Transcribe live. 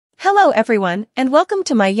Hello everyone, and welcome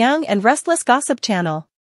to my Young and Restless Gossip channel.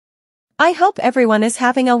 I hope everyone is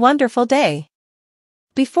having a wonderful day.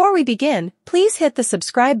 Before we begin, please hit the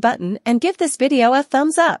subscribe button and give this video a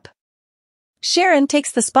thumbs up. Sharon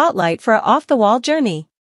takes the spotlight for an off-the-wall journey.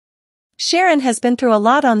 Sharon has been through a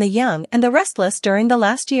lot on the Young and the Restless during the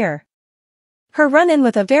last year. Her run-in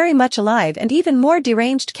with a very much alive and even more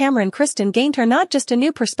deranged Cameron Kristen gained her not just a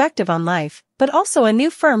new perspective on life, but also a new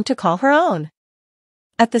firm to call her own.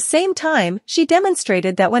 At the same time, she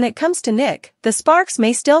demonstrated that when it comes to Nick, the sparks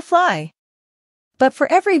may still fly. But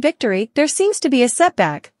for every victory, there seems to be a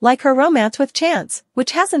setback, like her romance with Chance,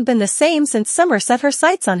 which hasn't been the same since Summer set her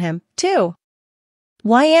sights on him, too.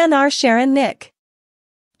 YNR Sharon Nick.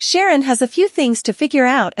 Sharon has a few things to figure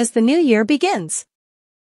out as the new year begins.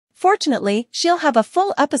 Fortunately, she'll have a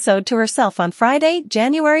full episode to herself on Friday,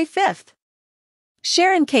 January 5th.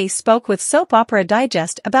 Sharon Case spoke with Soap Opera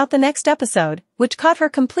Digest about the next episode, which caught her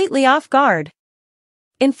completely off guard.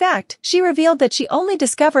 In fact, she revealed that she only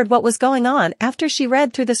discovered what was going on after she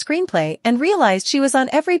read through the screenplay and realized she was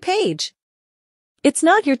on every page. It's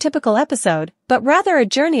not your typical episode, but rather a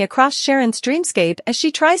journey across Sharon's dreamscape as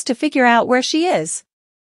she tries to figure out where she is.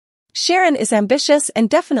 Sharon is ambitious and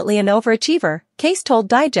definitely an overachiever, Case told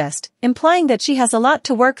Digest, implying that she has a lot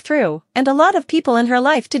to work through and a lot of people in her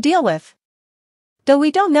life to deal with. Though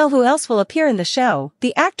we don't know who else will appear in the show,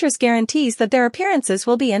 the actress guarantees that their appearances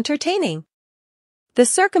will be entertaining. The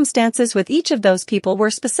circumstances with each of those people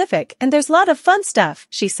were specific and there's a lot of fun stuff,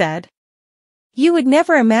 she said. You would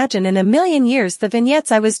never imagine in a million years the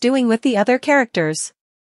vignettes I was doing with the other characters.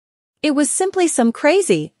 It was simply some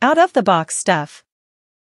crazy, out-of-the-box stuff.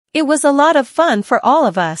 It was a lot of fun for all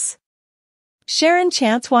of us. Sharon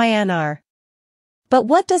Chance YNR. But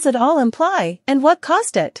what does it all imply, and what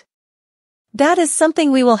caused it? That is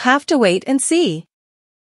something we will have to wait and see.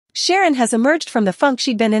 Sharon has emerged from the funk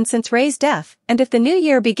she'd been in since Ray's death, and if the new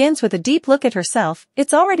year begins with a deep look at herself,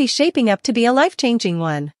 it's already shaping up to be a life-changing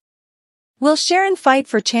one. Will Sharon fight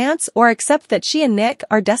for Chance or accept that she and Nick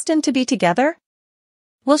are destined to be together?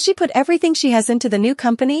 Will she put everything she has into the new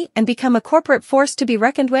company and become a corporate force to be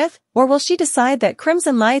reckoned with, or will she decide that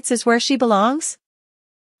Crimson Lights is where she belongs?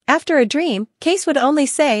 After a dream, Case would only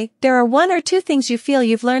say, there are one or two things you feel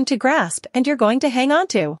you've learned to grasp and you're going to hang on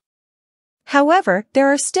to. However, there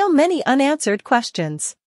are still many unanswered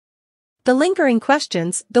questions. The lingering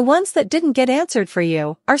questions, the ones that didn't get answered for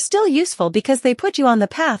you, are still useful because they put you on the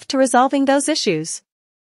path to resolving those issues.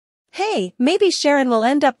 Hey, maybe Sharon will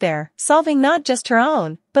end up there, solving not just her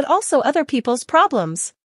own, but also other people's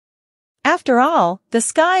problems. After all, the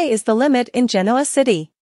sky is the limit in Genoa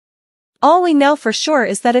City. All we know for sure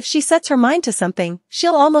is that if she sets her mind to something,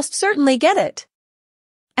 she'll almost certainly get it.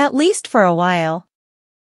 At least for a while.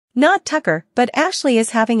 Not Tucker, but Ashley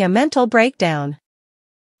is having a mental breakdown.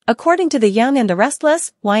 According to the Young and the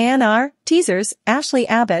Restless, YNR, teasers, Ashley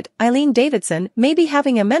Abbott, Eileen Davidson may be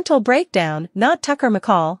having a mental breakdown, not Tucker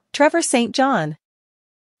McCall, Trevor St. John.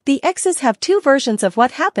 The exes have two versions of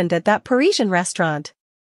what happened at that Parisian restaurant.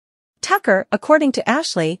 Tucker, according to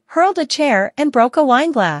Ashley, hurled a chair and broke a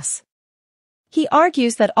wine glass. He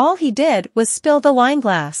argues that all he did was spill the wine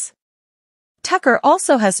glass. Tucker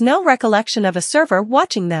also has no recollection of a server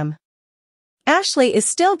watching them. Ashley is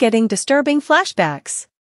still getting disturbing flashbacks.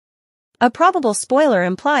 A probable spoiler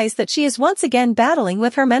implies that she is once again battling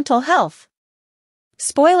with her mental health.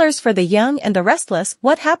 Spoilers for The Young and the Restless: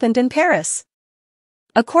 What Happened in Paris.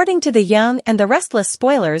 According to The Young and the Restless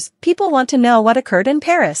spoilers, people want to know what occurred in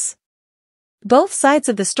Paris. Both sides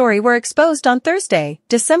of the story were exposed on Thursday,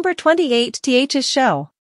 December 28 TH's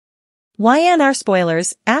show. YNR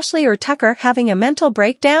spoilers: Ashley or Tucker having a mental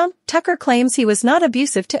breakdown? Tucker claims he was not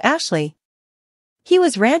abusive to Ashley. He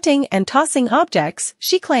was ranting and tossing objects,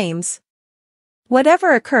 she claims.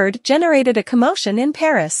 Whatever occurred generated a commotion in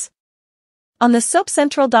Paris. On the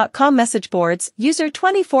SoapCentral.com message boards, user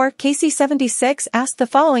 24KC76 asked the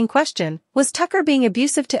following question: was Tucker being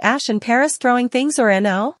abusive to Ash in Paris, throwing things or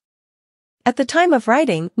no? At the time of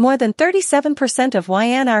writing, more than 37% of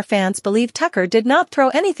YNR fans believe Tucker did not throw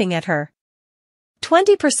anything at her.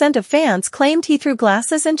 20% of fans claimed he threw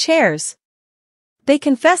glasses and chairs. They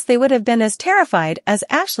confessed they would have been as terrified as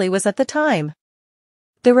Ashley was at the time.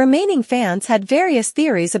 The remaining fans had various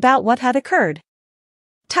theories about what had occurred.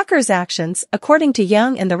 Tucker's actions, according to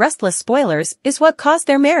Young and the Restless spoilers, is what caused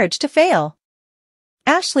their marriage to fail.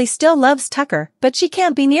 Ashley still loves Tucker, but she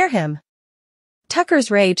can't be near him.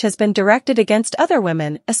 Tucker's rage has been directed against other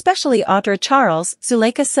women, especially Audra Charles,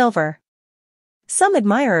 Zuleika Silver. Some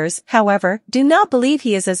admirers, however, do not believe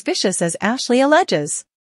he is as vicious as Ashley alleges.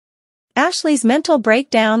 Ashley's mental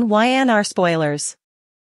breakdown. YNR spoilers.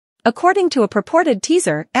 According to a purported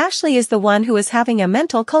teaser, Ashley is the one who is having a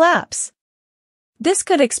mental collapse. This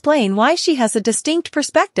could explain why she has a distinct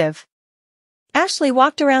perspective. Ashley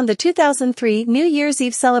walked around the 2003 New Year's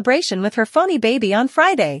Eve celebration with her phony baby on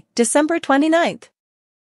Friday, December 29th.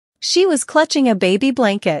 She was clutching a baby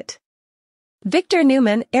blanket. Victor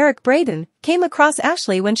Newman, Eric Braden, came across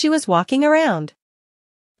Ashley when she was walking around.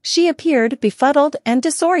 She appeared befuddled and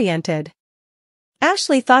disoriented.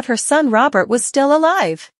 Ashley thought her son Robert was still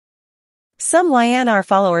alive. Some YNR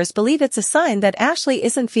followers believe it's a sign that Ashley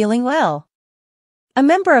isn't feeling well. A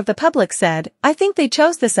member of the public said, "I think they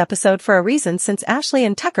chose this episode for a reason since Ashley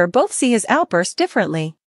and Tucker both see his outburst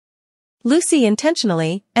differently." Lucy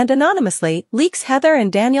intentionally and anonymously leaks Heather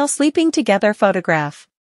and Daniel sleeping together photograph.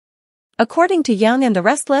 According to Young and the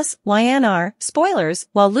Restless, YNR, spoilers,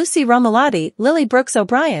 while Lucy Romalotti, Lily Brooks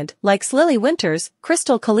O'Brien, likes Lily Winters,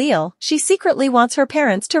 Crystal Khalil, she secretly wants her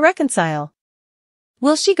parents to reconcile.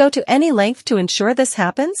 Will she go to any length to ensure this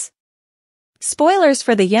happens? Spoilers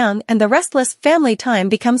for the Young and the Restless family time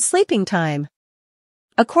becomes sleeping time.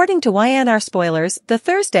 According to YNR spoilers, the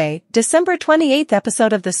Thursday, December 28th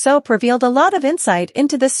episode of the soap revealed a lot of insight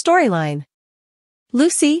into this storyline.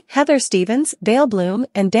 Lucy, Heather Stevens, Dale Bloom,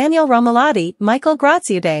 and Daniel Romalotti, Michael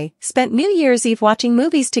Graziadei, spent New Year's Eve watching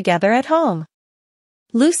movies together at home.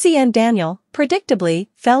 Lucy and Daniel, predictably,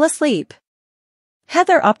 fell asleep.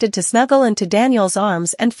 Heather opted to snuggle into Daniel's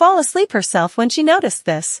arms and fall asleep herself when she noticed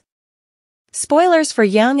this. Spoilers for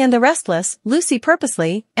Young and the Restless, Lucy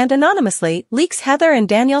purposely and anonymously leaks Heather and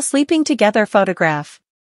Daniel sleeping together photograph.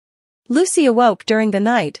 Lucy awoke during the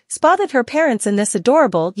night, spotted her parents in this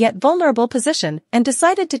adorable yet vulnerable position, and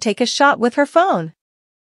decided to take a shot with her phone.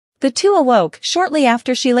 The two awoke shortly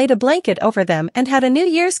after she laid a blanket over them and had a New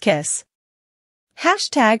Year's kiss.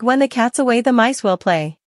 #When the cat's away the mice will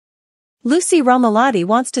play. Lucy Romalotti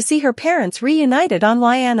wants to see her parents reunited on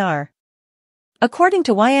YNR. According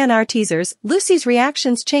to YNR teasers, Lucy's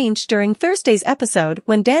reactions changed during Thursday's episode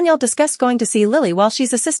when Daniel discussed going to see Lily while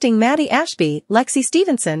she's assisting Maddie Ashby, Lexi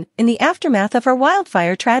Stevenson, in the aftermath of her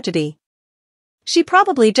wildfire tragedy. She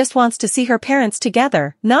probably just wants to see her parents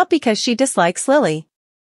together, not because she dislikes Lily.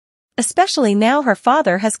 Especially now her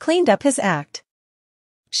father has cleaned up his act.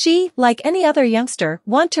 She, like any other youngster,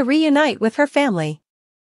 wants to reunite with her family.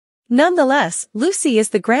 Nonetheless, Lucy is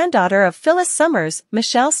the granddaughter of Phyllis Summers,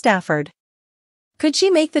 Michelle Stafford. Could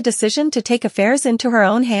she make the decision to take affairs into her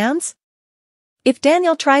own hands? If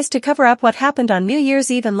Daniel tries to cover up what happened on New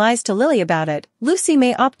Year's Eve and lies to Lily about it, Lucy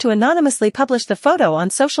may opt to anonymously publish the photo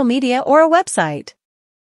on social media or a website.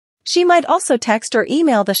 She might also text or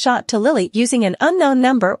email the shot to Lily using an unknown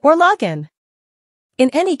number or login.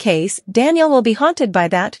 In any case, Daniel will be haunted by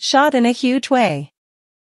that shot in a huge way.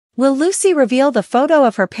 Will Lucy reveal the photo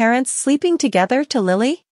of her parents sleeping together to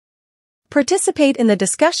Lily? Participate in the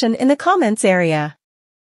discussion in the comments area.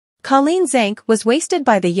 Colleen Zank was wasted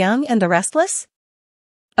by the Young and the Restless?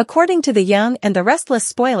 According to the Young and the Restless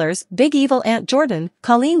spoilers, Big Evil Aunt Jordan,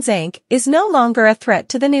 Colleen Zank, is no longer a threat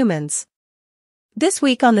to the Newmans. This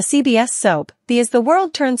week on the CBS soap, the As the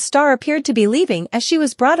World Turns star appeared to be leaving as she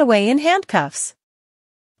was brought away in handcuffs.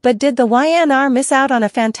 But did the YNR miss out on a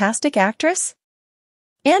fantastic actress?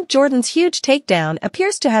 Aunt Jordan's huge takedown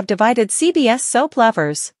appears to have divided CBS soap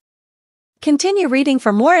lovers. Continue reading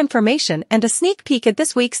for more information and a sneak peek at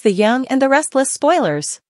this week's The Young and the Restless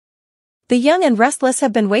spoilers. The Young and Restless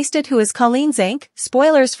have been wasted. Who is Colleen Zank?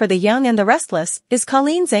 Spoilers for The Young and the Restless. Is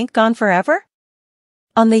Colleen Zank gone forever?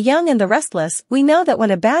 On The Young and the Restless, we know that when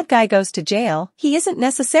a bad guy goes to jail, he isn't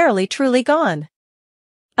necessarily truly gone.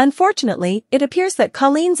 Unfortunately, it appears that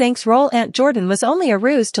Colleen Zank's role Aunt Jordan was only a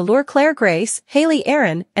ruse to lure Claire Grace, Haley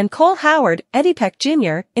Aaron, and Cole Howard, Eddie Peck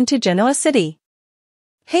Jr., into Genoa City.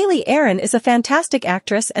 Haley Aaron is a fantastic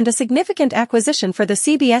actress and a significant acquisition for the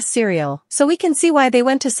CBS serial, so we can see why they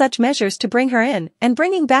went to such measures to bring her in, and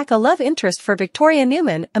bringing back a love interest for Victoria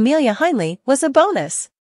Newman, Amelia Heinle, was a bonus.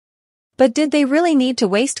 But did they really need to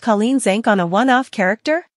waste Colleen Zank on a one-off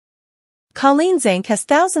character? Colleen Zank has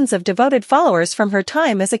thousands of devoted followers from her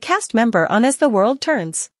time as a cast member on As the World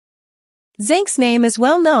Turns. Zank's name is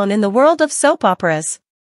well known in the world of soap operas.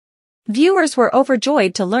 Viewers were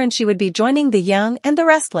overjoyed to learn she would be joining The Young and the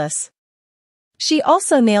Restless. She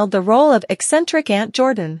also nailed the role of eccentric Aunt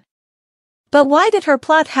Jordan. But why did her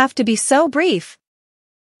plot have to be so brief?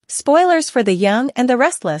 Spoilers for The Young and the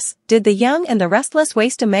Restless. Did The Young and the Restless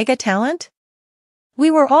waste a mega talent? We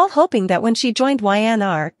were all hoping that when she joined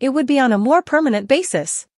YNR, it would be on a more permanent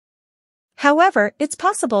basis. However, it's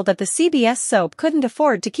possible that the CBS soap couldn't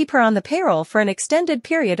afford to keep her on the payroll for an extended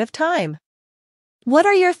period of time. What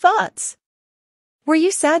are your thoughts? Were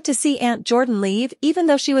you sad to see Aunt Jordan leave even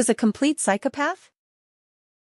though she was a complete psychopath?